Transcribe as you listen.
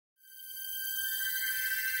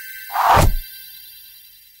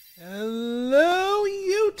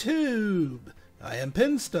am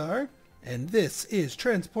Pinstar, and this is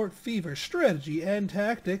Transport Fever Strategy and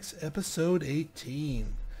Tactics, Episode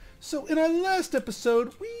 18. So in our last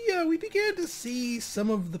episode, we began to see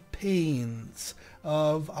some of the pains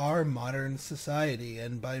of our modern society.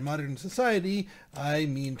 And by modern society, I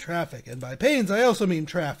mean traffic. And by pains, I also mean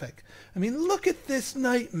traffic. I mean, look at this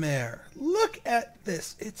nightmare. Look at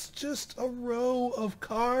this. It's just a row of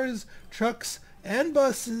cars, trucks, and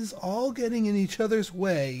buses all getting in each other's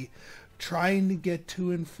way, trying to get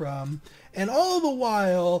to and from, and all the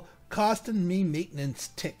while costing me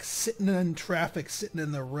maintenance ticks, sitting in traffic, sitting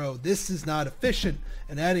in the road. This is not efficient,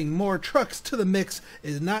 and adding more trucks to the mix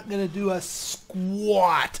is not going to do us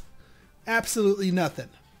squat. Absolutely nothing.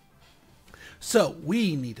 So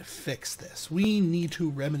we need to fix this. We need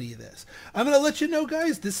to remedy this. I'm going to let you know,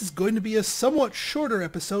 guys, this is going to be a somewhat shorter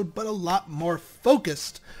episode, but a lot more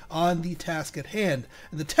focused on the task at hand.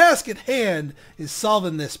 And the task at hand is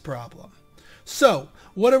solving this problem. So,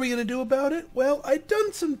 what are we going to do about it? Well, I've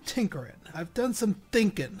done some tinkering. I've done some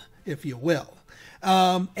thinking, if you will.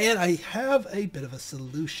 And I have a bit of a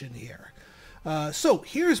solution here. So,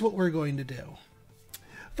 here's what we're going to do.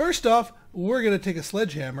 First off, we're going to take a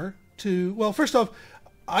sledgehammer to... Well, first off,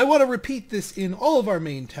 I want to repeat this in all of our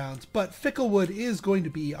main towns, but Ficklewood is going to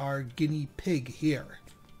be our guinea pig here.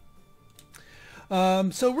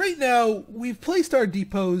 So right now, we've placed our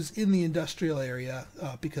depots in the industrial area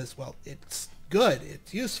because, well, it's good,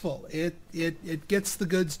 it's useful, it gets the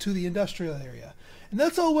goods to the industrial area. And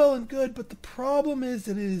that's all well and good, but the problem is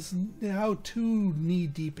it is now too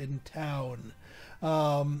knee-deep in town.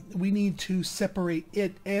 We need to separate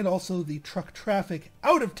it and also the truck traffic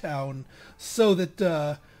out of town so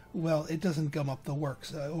that, well, it doesn't gum up the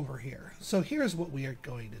works over here. So here's what we are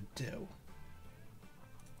going to do.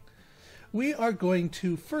 We are going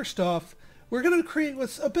to, first off, we're going to create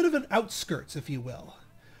what's a bit of an outskirts, if you will.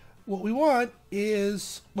 What we want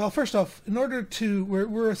is, well, first off, in order to,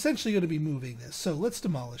 we're essentially going to be moving this. So let's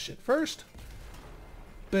demolish it first.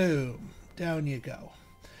 Boom. Down you go.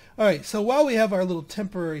 All right, so while we have our little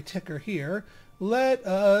temporary ticker here, let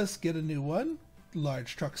us get a new one.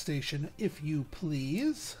 Large truck station, if you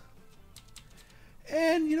please.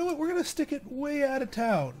 And you know what? We're going to stick it way out of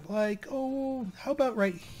town. Like, oh, how about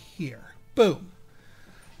right here? Boom.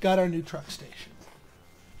 Got our new truck station.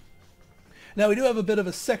 Now, we do have a bit of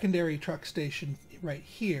a secondary truck station right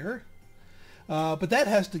here, but that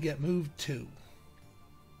has to get moved too.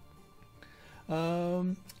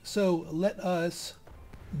 So let us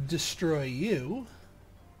destroy you,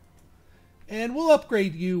 and we'll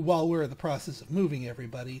upgrade you while we're in the process of moving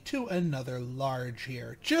everybody to another large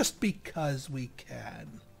here, just because we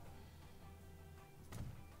can.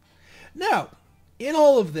 Now, in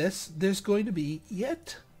all of this, there's going to be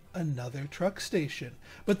yet another truck station.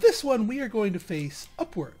 But this one we are going to face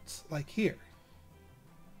upwards, like here.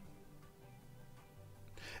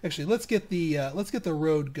 Actually, let's get the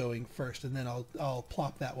road going first, and then I'll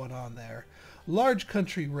plop that one on there. Large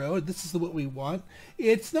country road. This is what we want.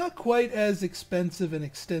 It's not quite as expensive and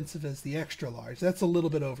extensive as the extra large. That's a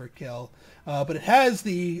little bit overkill. But it has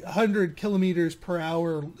the 100 kilometers per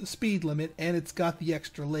hour speed limit, and it's got the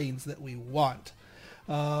extra lanes that we want.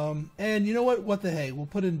 And you know what the hey, we'll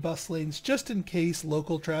put in bus lanes just in case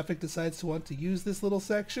local traffic decides to want to use this little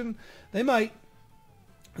section. They might.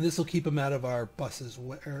 This will keep them out of our buses,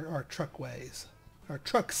 or our truck ways. Our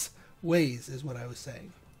trucks ways is what I was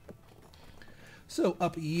saying. So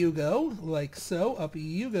up you go, like so. Up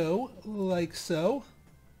you go, like so.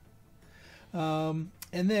 And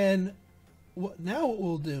then now what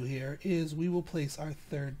we'll do here is we will place our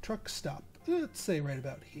third truck stop. Let's say right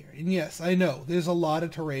about here. And yes, I know, there's a lot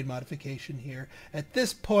of terrain modification here. At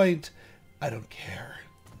this point, I don't care.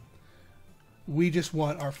 We just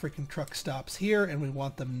want our freaking truck stops here, and we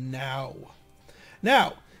want them now.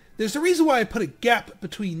 Now, there's a reason why I put a gap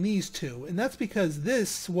between these two, and that's because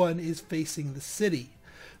this one is facing the city.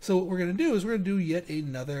 So what we're going to do is we're going to do yet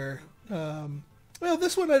another... well,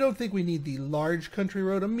 this one I don't think we need the large country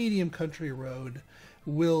road. A medium country road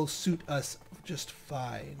will suit us just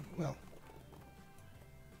fine. Well...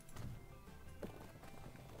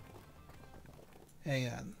 Hang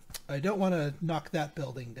on. I don't want to knock that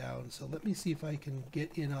building down, so let me see if I can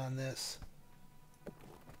get in on this.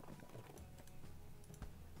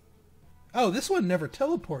 Oh, this one never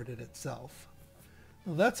teleported itself.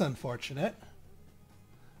 Well, that's unfortunate.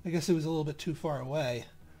 I guess it was a little bit too far away.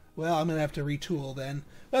 Well, I'm going to have to retool then.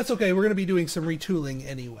 That's okay. We're going to be doing some retooling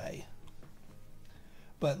anyway.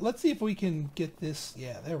 But let's see if we can get this.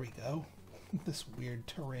 Yeah, there we go. This weird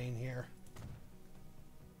terrain here.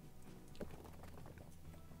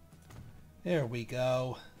 There we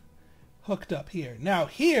go. Hooked up here. Now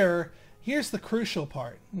here here's the crucial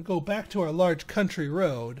part. We'll go back to our large country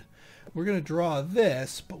road. We're going to draw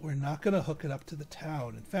this, but we're not going to hook it up to the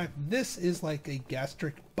town. In fact, this is like a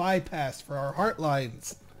gastric bypass for our heart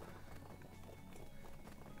lines.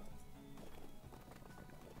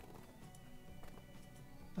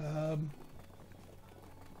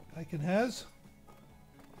 I can has.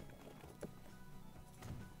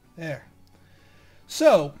 There.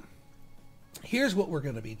 So, here's what we're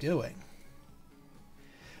going to be doing.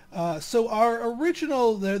 So our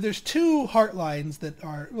original, there's two heart lines that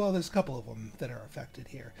are, well, there's a couple of them that are affected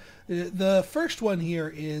here. The first one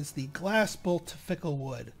here is the Glassbolt to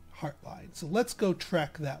Ficklewood heart line. So let's go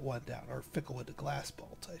track that one down, or Ficklewood to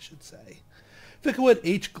Glassbolt, I should say. Ficklewood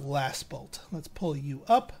H Glassbolt. Let's pull you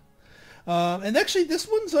up. And actually, this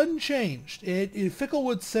one's unchanged.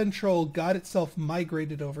 Ficklewood Central got itself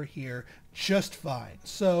migrated over here just fine.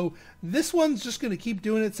 So this one's just going to keep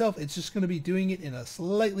doing itself. It's just going to be doing it in a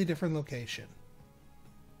slightly different location.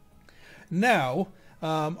 Now,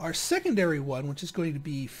 our secondary one, which is going to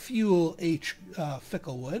be Fuel H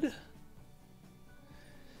Ficklewood,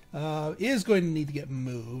 is going to need to get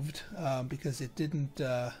moved because it didn't...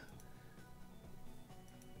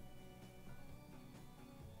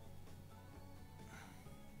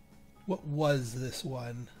 What was this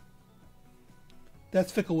one?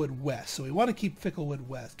 That's Ficklewood West. So we want to keep Ficklewood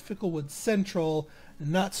West. Ficklewood Central,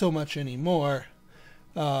 not so much anymore.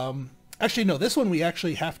 Actually, no, this one we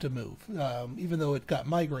actually have to move. Even though it got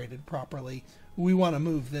migrated properly, we want to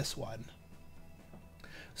move this one.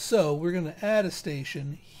 So we're going to add a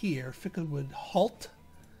station here, Ficklewood Halt,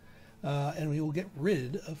 and we will get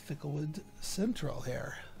rid of Ficklewood Central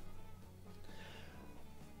here.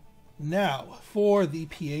 Now, for the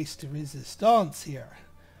pièce de résistance here.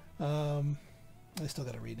 I still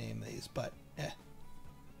got to rename these, but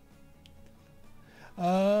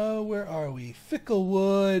where are we?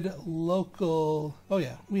 Ficklewood local. Oh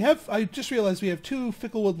yeah, we have. I just realized we have two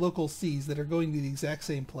Ficklewood local Cs that are going to the exact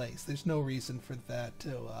same place. There's no reason for that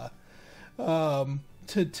to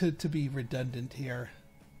be redundant here.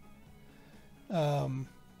 That's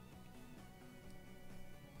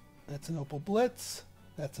an Opel Blitz.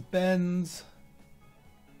 That's a Benz.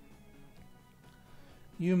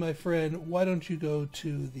 You, my friend, why don't you go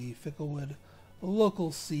to the Ficklewood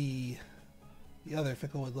local C, the other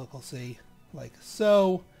Ficklewood local C, like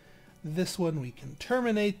so. This one we can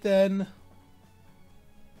terminate then.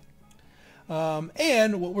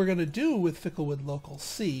 And what we're going to do with Ficklewood local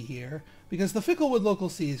C here, because the Ficklewood local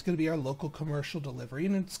C is going to be our local commercial delivery,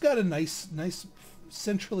 and it's got a nice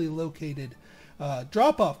centrally located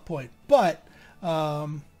drop-off point, but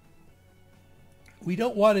we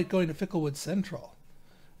don't want it going to Ficklewood Central.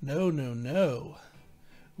 No, no, no.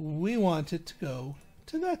 We want it to go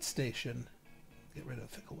to that station. Get rid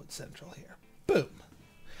of Ficklewood Central here. Boom.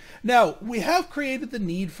 Now, we have created the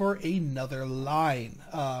need for another line.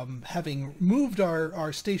 Having moved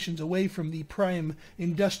our stations away from the prime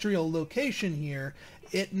industrial location here,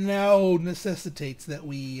 it now necessitates that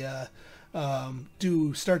we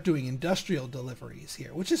start doing industrial deliveries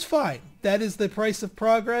here, which is fine. That is the price of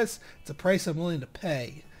progress. It's a price I'm willing to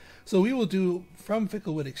pay. So we will do from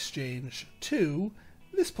Ficklewood Exchange to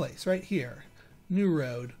this place right here, New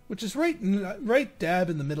Road, which is right dab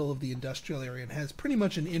in the middle of the industrial area and has pretty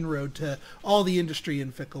much an inroad to all the industry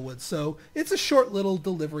in Ficklewood. So it's a short little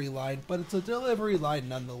delivery line, but it's a delivery line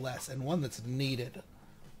nonetheless, and one that's needed.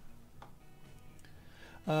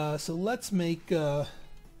 So let's make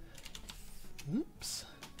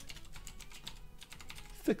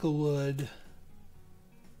Ficklewood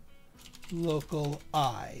local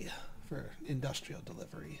I for industrial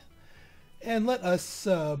delivery. And let us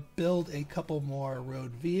build a couple more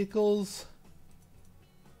road vehicles.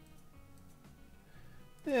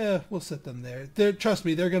 Yeah, we'll set them there. Trust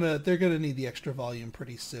me, they're gonna need the extra volume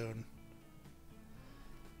pretty soon.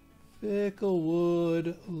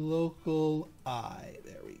 Ficklewood local I.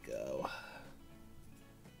 There we go.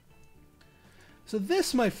 So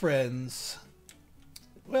this, my friends.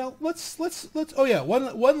 Well, let's. Oh yeah,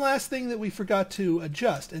 one last thing that we forgot to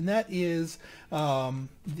adjust, and that is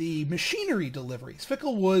the machinery deliveries.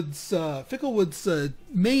 Ficklewood's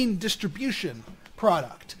main distribution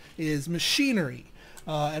product is machinery,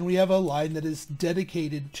 and we have a line that is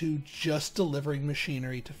dedicated to just delivering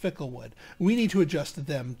machinery to Ficklewood. We need to adjust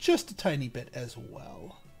them just a tiny bit as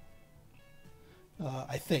well.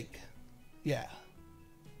 I think, yeah.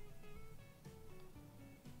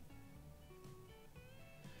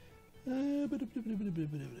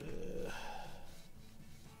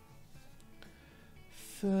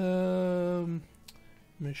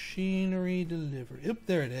 Machinery delivery. Yep,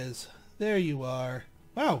 there it is. There you are.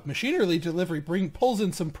 Wow, machinery delivery pulls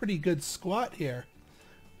in some pretty good squat here.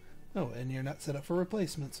 Oh, and you're not set up for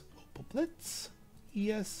replacements. Opal Blitz.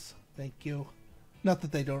 Yes, thank you. Not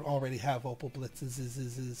that they don't already have Opal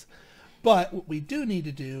Blitzes, but what we do need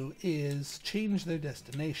to do is change their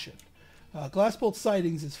destination. Glassbolt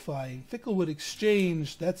Sidings is fine. Ficklewood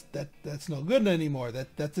Exchange, that's no good anymore.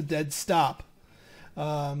 That's a dead stop.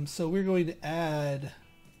 So we're going to add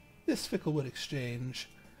this Ficklewood Exchange,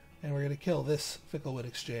 and we're going to kill this Ficklewood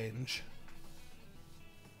Exchange.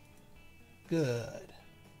 Good.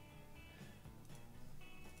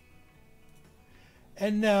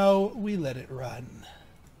 And now we let it run.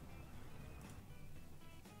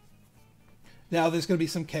 Now there's going to be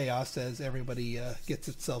some chaos as everybody gets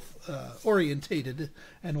itself orientated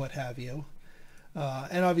and what have you.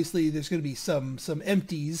 And obviously there's going to be some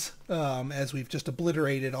empties as we've just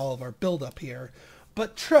obliterated all of our buildup here.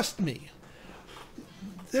 But trust me,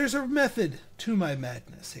 there's a method to my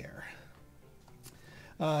madness here.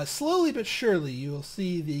 Slowly but surely you will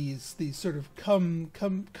see these sort of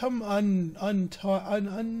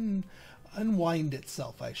unwind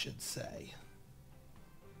itself, I should say.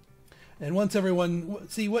 And once everyone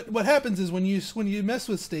see what happens is when you mess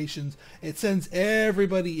with stations, it sends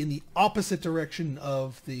everybody in the opposite direction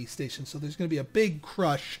of the station. So there's going to be a big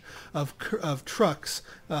crush of trucks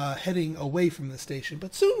heading away from the station.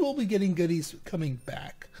 But soon we'll be getting goodies coming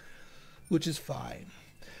back, which is fine.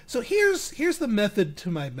 So here's the method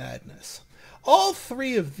to my madness. All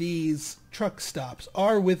three of these truck stops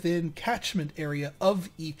are within catchment area of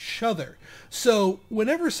each other. So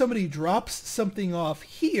whenever somebody drops something off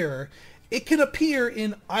here, it can appear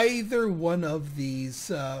in either one of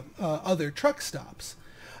these other truck stops.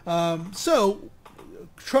 So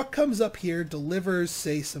truck comes up here, delivers,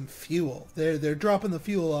 say, some fuel. They're dropping the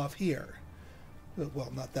fuel off here.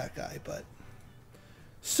 Well, not that guy, but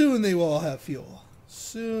soon they will all have fuel.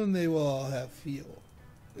 Soon they will all have fuel.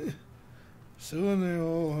 Soon they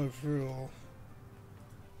will all have fuel.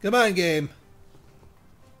 Come on, game.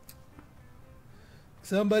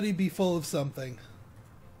 Somebody be full of something.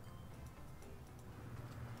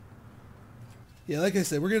 Yeah, like I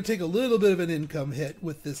said, we're going to take a little bit of an income hit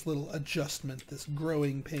with this little adjustment, this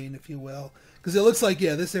growing pain, if you will. Because it looks like,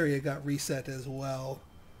 yeah, this area got reset as well.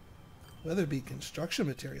 Weatherby Construction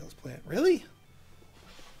Materials Plant. Really?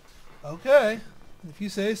 Okay, if you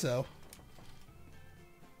say so.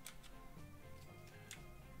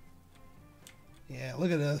 Yeah,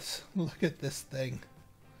 look at this. Look at this thing.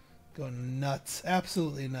 Going nuts.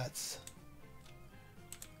 Absolutely nuts.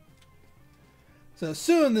 So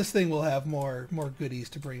soon this thing will have more goodies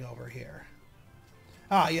to bring over here.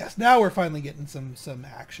 Ah, yes. Now we're finally getting some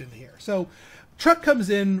action here. So truck comes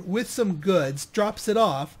in with some goods, drops it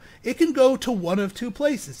off. It can go to one of two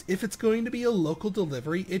places. If it's going to be a local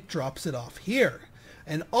delivery, it drops it off here.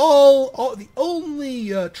 And all the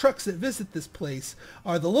only trucks that visit this place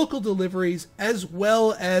are the local deliveries as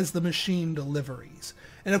well as the machine deliveries.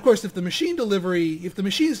 And of course, if the machines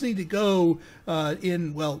need to go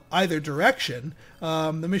in, well, either direction,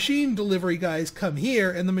 the machine delivery guys come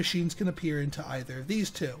here and the machines can appear into either of these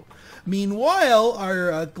two. Meanwhile,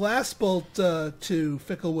 our Glassbolt to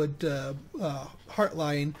Ficklewood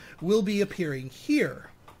Heartline will be appearing here.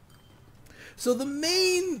 So the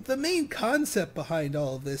main concept behind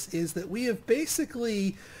all of this is that we have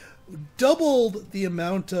basically doubled the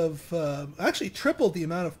amount of, actually tripled the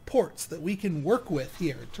amount of ports that we can work with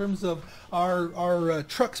here in terms of our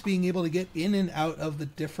trucks being able to get in and out of the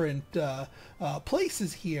different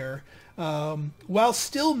places here, while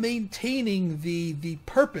still maintaining the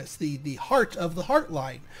purpose, the heart of the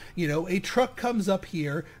Heartline. You know, a truck comes up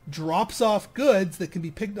here, drops off goods that can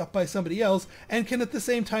be picked up by somebody else, and can at the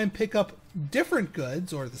same time pick up different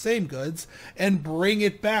goods or the same goods and bring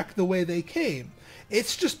it back the way they came.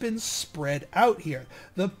 It's just been spread out here.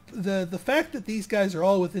 The fact that these guys are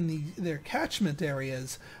all within their catchment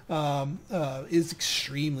areas is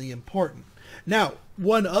extremely important. Now,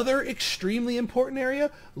 one other extremely important area,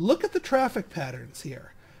 look at the traffic patterns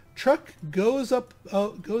here. Truck goes up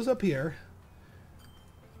here,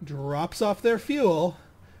 drops off their fuel,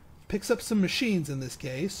 picks up some machines in this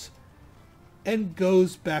case, and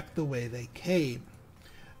goes back the way they came.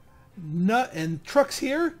 And trucks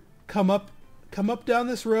here come up down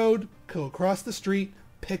this road, go across the street,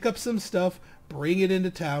 pick up some stuff, bring it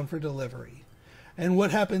into town for delivery. And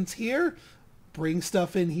what happens here? Bring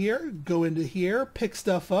stuff in here, go into here, pick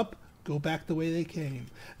stuff up, go back the way they came.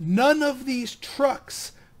 None of these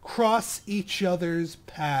trucks cross each other's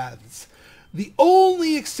paths. The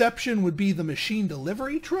only exception would be the machine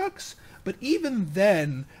delivery trucks, But even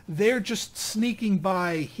then, they're just sneaking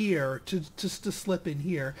by here just to slip in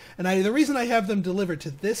here. And the reason I have them delivered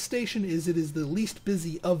to this station is it is the least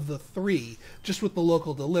busy of the three, just with the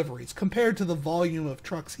local deliveries. Compared to the volume of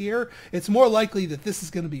trucks here, it's more likely that this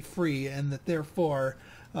is going to be free, and that therefore,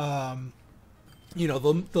 you know,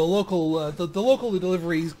 the local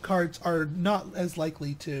deliveries carts are not as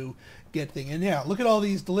likely to get thing. And yeah, look at all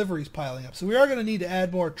these deliveries piling up. So we are going to need to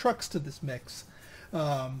add more trucks to this mix.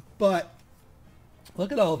 But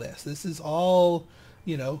look at all this. This is all,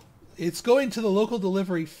 you know, it's going to the local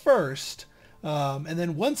delivery first. And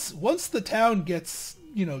then once the town gets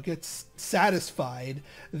satisfied,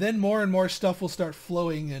 then more and more stuff will start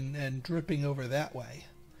flowing and dripping over that way.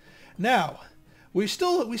 Now, we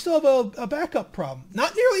still have a backup problem.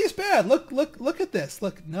 Not nearly as bad. Look at this.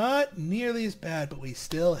 Look, not nearly as bad, but we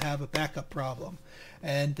still have a backup problem.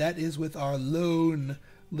 And that is with our lone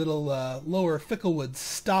little Lower Ficklewood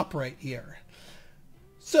stop right here.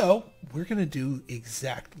 So we're going to do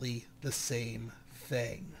exactly the same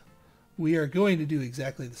thing. We are going to do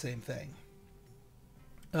exactly the same thing.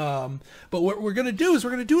 But what we're going to do is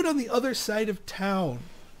we're going to do it on the other side of town,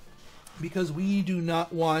 because we do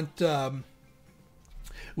not want the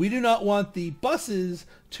buses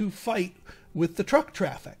to fight with the truck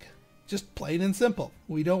traffic. Just plain and simple.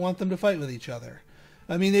 We don't want them to fight with each other.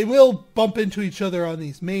 I mean, they will bump into each other on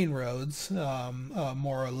these main roads,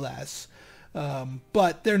 more or less.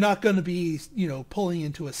 But they're not going to be, you know, pulling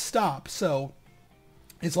into a stop. So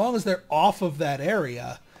as long as they're off of that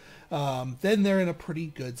area, then they're in a pretty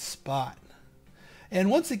good spot.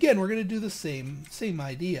 And once again, we're going to do the same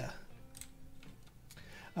idea.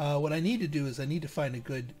 What I need to do is I need to find a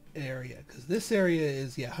good area, because this area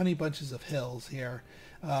is, yeah, honey bunches of hills here.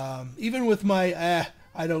 Even with my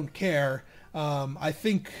I don't care, I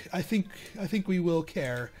think we will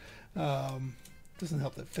care. Doesn't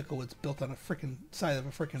help that Ficklewood's built on a frickin' side of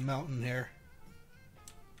a frickin' mountain here.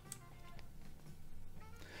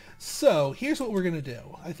 So here's what we're gonna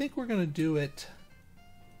do. I think we're gonna do it.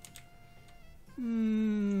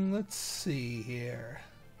 Let's see here.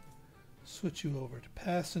 Switch you over to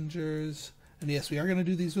passengers. And yes, we are going to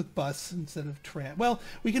do these with bus instead of tram. Well,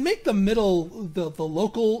 we can make the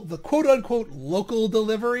the quote-unquote local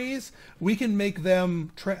deliveries, we can make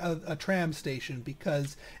them a tram station,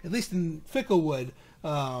 because at least in Ficklewood,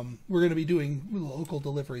 we're going to be doing local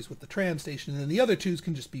deliveries with the tram station, and then the other twos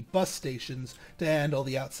can just be bus stations to handle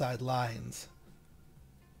the outside lines.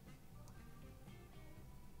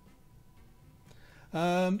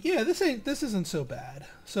 Yeah, this isn't so bad.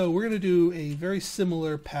 So we're going to do a very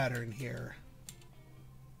similar pattern here.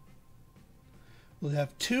 We'll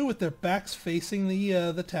have two with their backs facing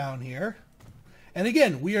the town here. And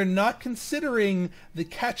again, we are not considering the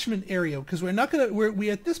catchment area, because we're not going to,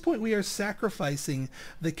 at this point we are sacrificing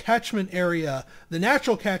the catchment area, the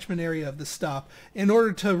natural catchment area of the stop, in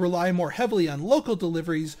order to rely more heavily on local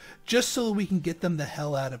deliveries, just so that we can get them the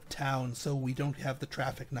hell out of town, so we don't have the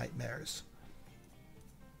traffic nightmares.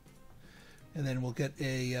 And then we'll get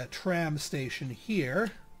a tram station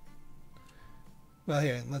here. Well,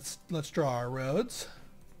 here, let's draw our roads.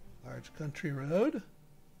 Large country road.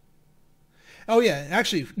 Oh yeah,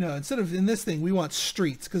 actually, no, instead of in this thing, we want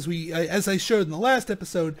streets, because as I showed in the last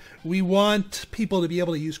episode, we want people to be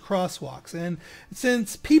able to use crosswalks. And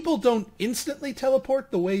since people don't instantly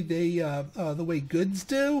teleport the way the way goods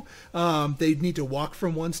do, they need to walk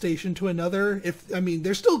from one station to another.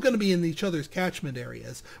 They're still going to be in each other's catchment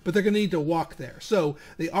areas, but they're going to need to walk there. So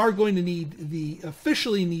they are going to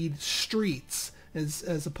officially need streets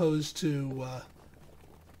as opposed to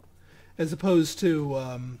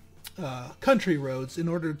country roads, in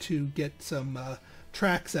order to get some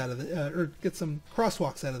tracks out of or get some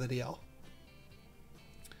crosswalks out of the deal.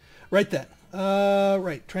 Right then.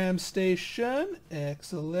 Right, tram station.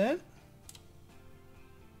 Excellent.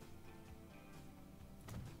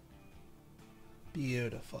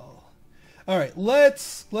 Beautiful. All right,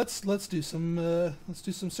 let's do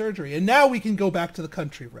some surgery, and now we can go back to the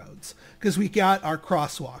country roads, because we got our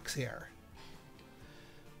crosswalks here.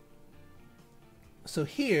 So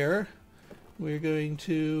here, we're going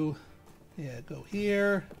to, go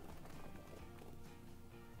here.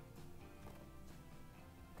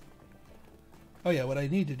 Oh yeah, what I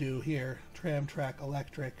need to do here, tram track,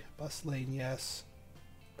 electric, bus lane, yes.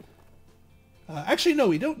 Actually, no,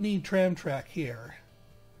 we don't need tram track here.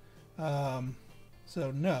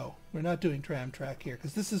 So no, we're not doing tram track here,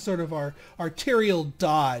 because this is sort of our arterial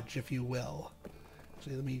dodge, if you will.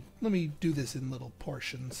 Actually, let me do this in little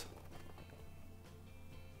portions.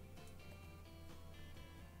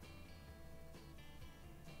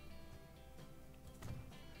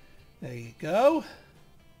 There you go.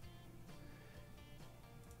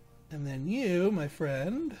 And then you, my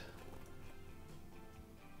friend.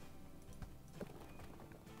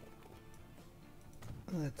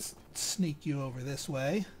 Let's sneak you over this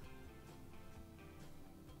way.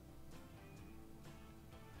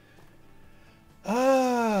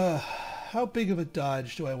 How big of a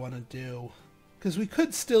dodge do I want to do? Because we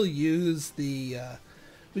could still use the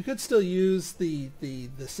the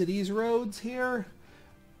city's roads here.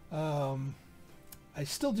 I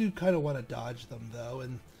still do kind of want to dodge them though,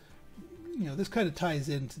 and you know, this kind of ties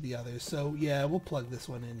into the others. So yeah, we'll plug this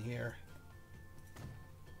one in here.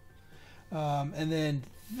 And then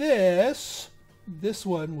this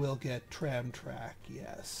one will get tram track,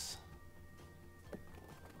 yes.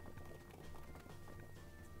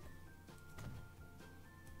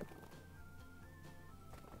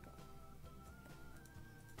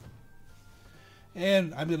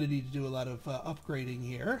 And I'm going to need to do a lot of upgrading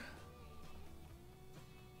here.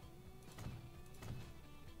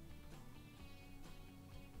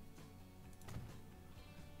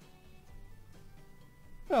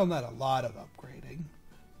 Well, not a lot of upgrading.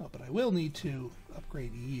 Oh, but I will need to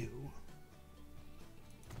upgrade you.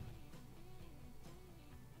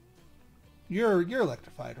 You're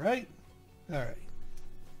electrified, right? All right.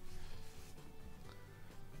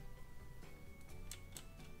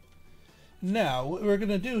 Now, what we're going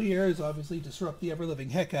to do here is obviously disrupt the ever-living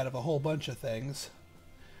heck out of a whole bunch of things,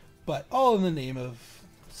 but all in the name of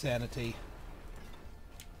sanity.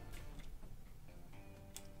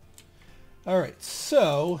 Alright,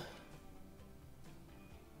 so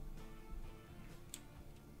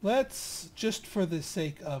let's, just for the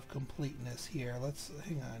sake of completeness here, let's,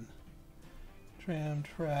 hang on, tram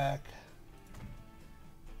track,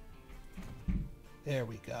 there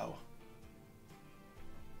we go.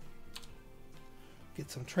 Get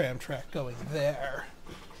some tram track going there.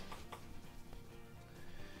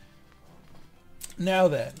 Now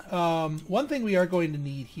then, one thing we are going to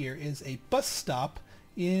need here is a bus stop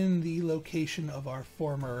in the location of our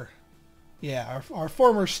former, our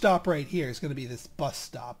former stop right here is going to be this bus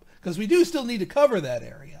stop, because we do still need to cover that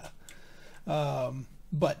area,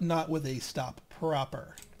 but not with a stop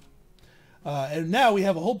proper. And now we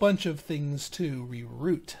have a whole bunch of things to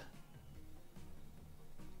reroute.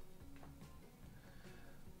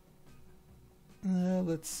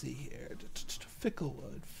 Let's see here.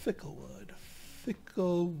 Ficklewood.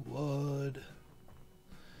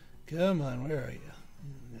 Come on, where are you?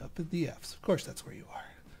 Up at the F's. Of course that's where you are.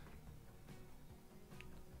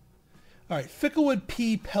 Alright, Ficklewood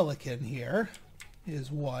P Pelican here is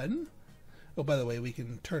one. Oh, by the way, we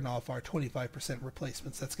can turn off our 25%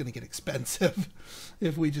 replacements. That's going to get expensive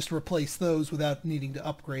if we just replace those without needing to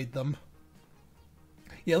upgrade them.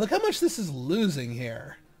 Yeah, look how much this is losing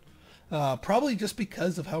here. Probably just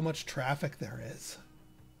because of how much traffic there is.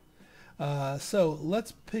 So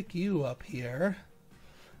let's pick you up here.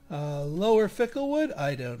 Lower Ficklewood?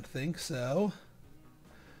 I don't think so.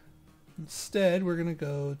 Instead, we're going to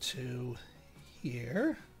go to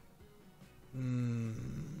here.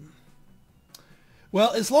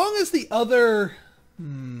 Well, as long as the other...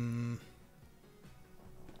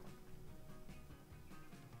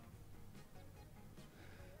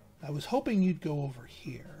 I was hoping you'd go over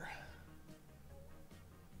here.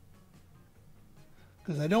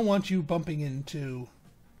 Because I don't want you bumping into...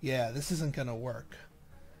 Yeah, this isn't going to work.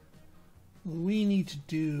 We need to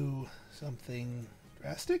do something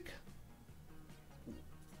drastic.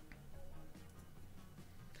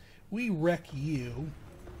 We wreck you.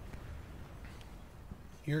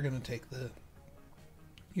 You're going to take the...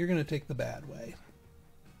 You're going to take the bad way.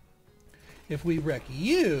 If we wreck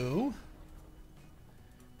you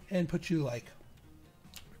and put you like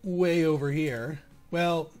way over here,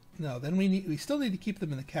 well, no, then we still need to keep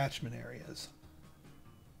them in the catchment areas.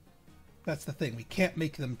 That's the thing. We can't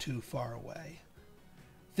make them too far away.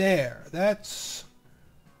 There. That's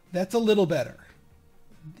a little better.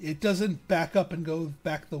 It doesn't back up and go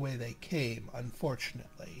back the way they came,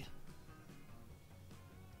 unfortunately.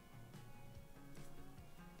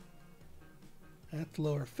 That's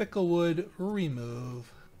Lower Ficklewood.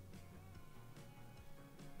 Remove.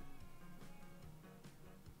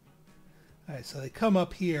 Alright, so they come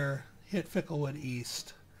up here, hit Ficklewood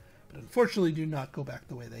East, but unfortunately do not go back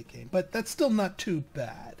the way they came. But that's still not too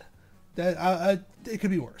bad. That it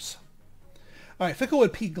could be worse. Alright,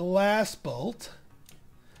 Ficklewood P Glass Bolt.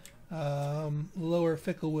 Lower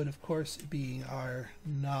Ficklewood, of course, being our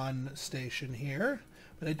non-station here.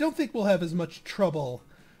 But I don't think we'll have as much trouble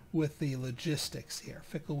with the logistics here.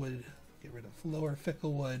 Ficklewood, get rid of Lower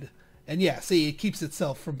Ficklewood. And yeah, see, it keeps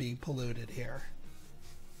itself from being polluted here.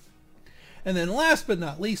 And then last but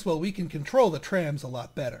not least, well, we can control the trams a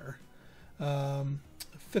lot better.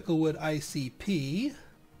 Ficklewood ICP.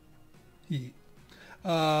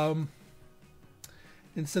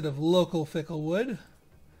 Instead of local Ficklewood,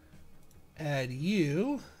 add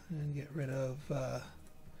you and get rid of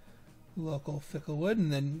local Ficklewood,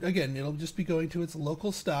 and then again it'll just be going to its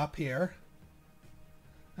local stop here.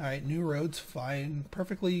 All right, New Roads, fine,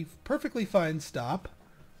 perfectly fine stop.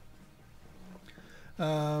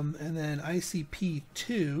 And then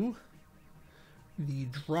ICP2, the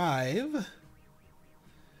drive,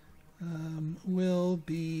 will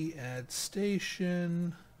be add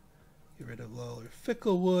station, get rid of lower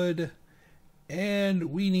Ficklewood, and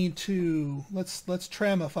we need to let's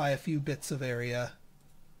tramify a few bits of area.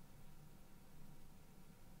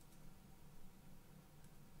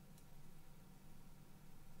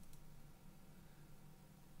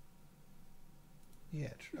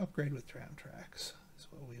 Yeah, upgrade with tram tracks is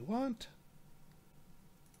what we want.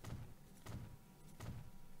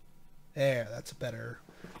 There, that's a better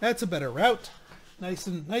route. Nice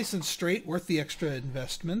and straight, worth the extra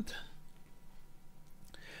investment.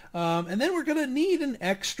 And then we're gonna need an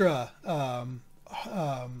extra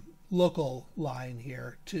local line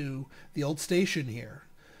here to the old station here,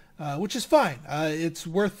 which is fine. It's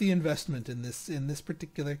worth the investment in this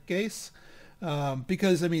particular case.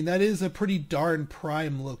 Because, I mean, that is a pretty darn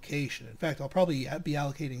prime location. In fact, I'll probably be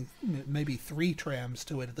allocating maybe 3 trams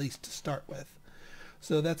to it, at least to start with.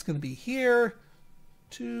 So that's going to be here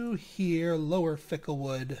to here, lower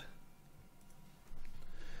Ficklewood.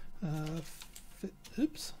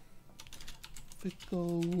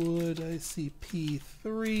 Ficklewood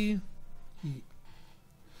ICP3.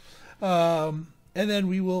 And then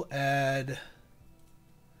we will add...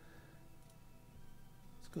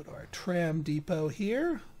 Go to our tram depot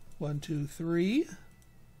here. 1, 2, 3.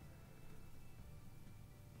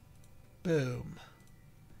 Boom.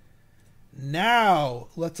 Now,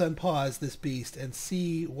 let's unpause this beast and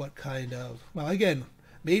see what kind of... Well, again,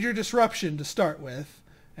 major disruption to start with,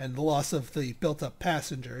 and the loss of the built-up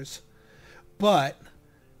passengers. But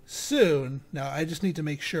soon, now I just need to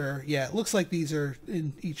make sure... Yeah, it looks like these are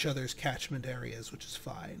in each other's catchment areas, which is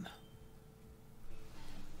fine.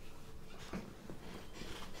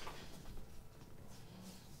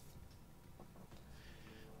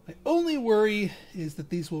 My only worry is that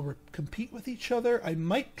these will compete with each other. I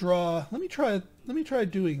might draw... Let me try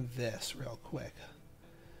doing this real quick.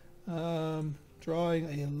 Drawing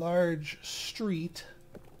a large street.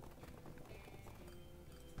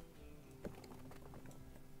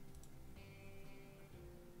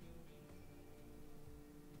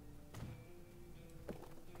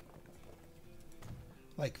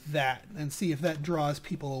 Like that, and see if that draws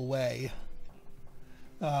people away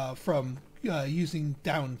from using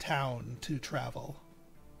downtown to travel.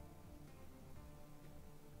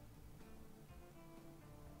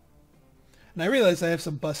 And I realize I have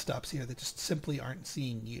some bus stops here that just simply aren't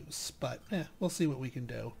seeing use, but we'll see what we can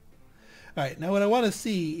do. All right, now what I want to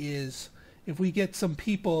see is if we get some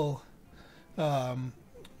people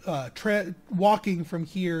walking from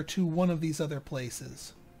here to one of these other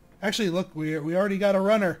places. Actually, look, we already got a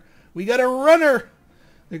runner. We got a runner!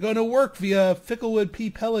 They're going to work via Ficklewood P.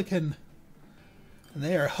 Pelican. And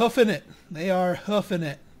they are hoofing it. They are hoofing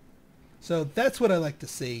it. So that's what I like to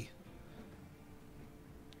see.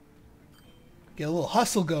 Get a little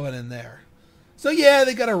hustle going in there. So yeah,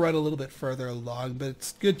 they got to run a little bit further along, but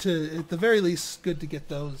it's good to, at the very least, good to get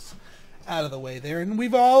those out of the way there. And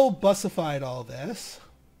we've all bussified all this.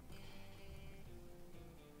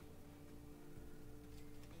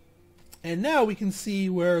 And now we can see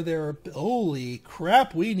where there are... Holy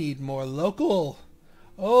crap, we need more local.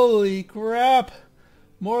 Holy crap.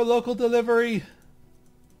 More local delivery.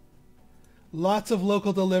 Lots of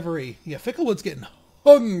local delivery. Yeah, Ficklewood's getting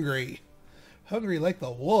hungry. Hungry like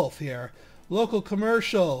the wolf here. Local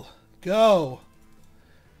commercial. Go.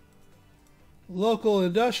 Local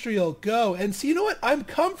industrial. Go. And so you know what? I'm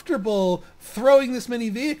comfortable throwing this many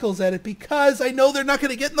vehicles at it because I know they're not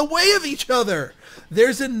going to get in the way of each other.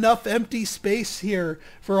 There's enough empty space here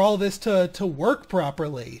for all this to work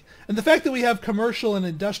properly. And the fact that we have commercial and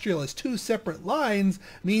industrial as 2 separate lines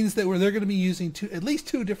means that they're going to be using at least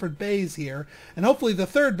 2 different bays here. And hopefully the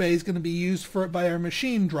 3rd bay is going to be used by our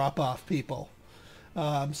machine drop-off people.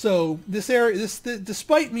 So this area,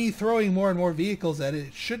 despite me throwing more and more vehicles at it,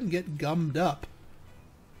 it shouldn't get gummed up.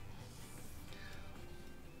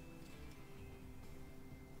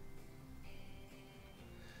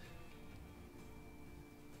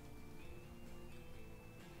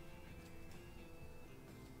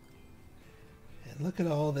 And look at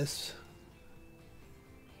all this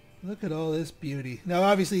Look at all this beauty. Now,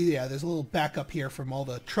 obviously, yeah, there's a little backup here from all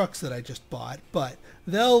the trucks that I just bought, but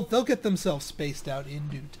they'll get themselves spaced out in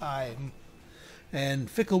due time, and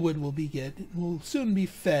Ficklewood will soon be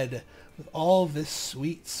fed with all this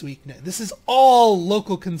sweet sweetness. This is all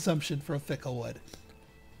local consumption for Ficklewood.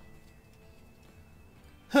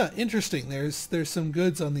 Huh, interesting. There's some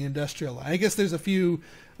goods on the industrial line. I guess there's a few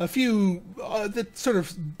that sort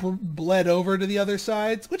of bled over to the other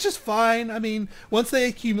sides, which is fine. I mean, once they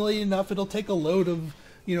accumulate enough, it'll take a load of,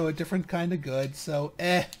 a different kind of good. So,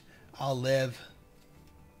 I'll live.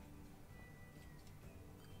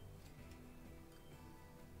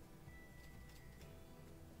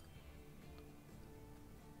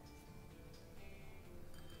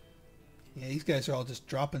 Yeah, these guys are all just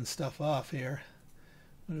dropping stuff off here.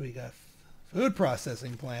 What do we got? Food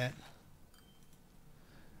processing plant.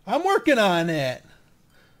 I'm working on it.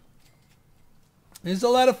 There's a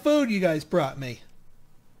lot of food you guys brought me.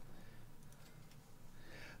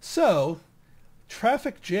 So,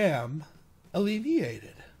 traffic jam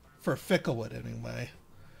alleviated. For Ficklewood, anyway.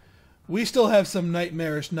 We still have some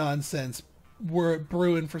nightmarish nonsense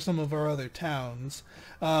brewing for some of our other towns.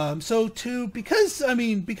 Because,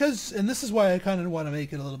 and this is why I kind of want to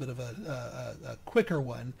make it a little bit of a quicker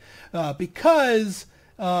one, because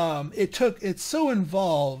it's so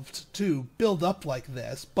involved to build up like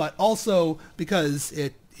this, but also because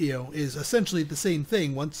it, is essentially the same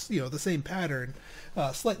thing once, the same pattern,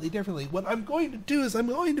 slightly differently. What I'm going to do is I'm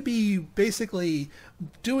going to be basically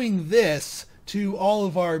doing this to all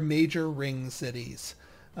of our major ring cities.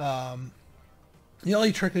 The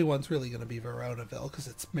only tricky one's really going to be Veronaville because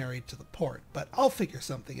it's married to the port, but I'll figure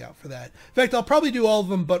something out for that. In fact, I'll probably do all of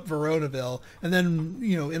them but Veronaville, and then,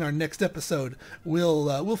 in our next episode,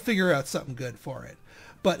 we'll figure out something good for it.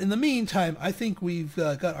 But in the meantime, I think we've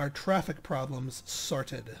got our traffic problems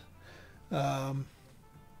sorted.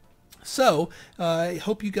 So, I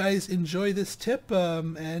hope you guys enjoy this tip,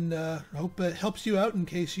 and hope it helps you out in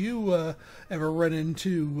case you ever run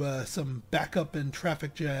into some backup and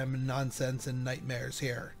traffic jam and nonsense and nightmares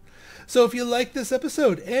here. So if you like this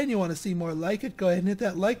episode and you want to see more like it, go ahead and hit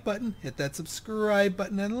that like button, hit that subscribe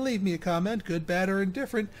button, and leave me a comment, good, bad, or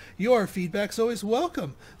indifferent. Your feedback's always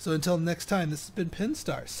welcome. So until next time, this has been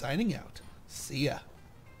Pinstar, signing out. See ya.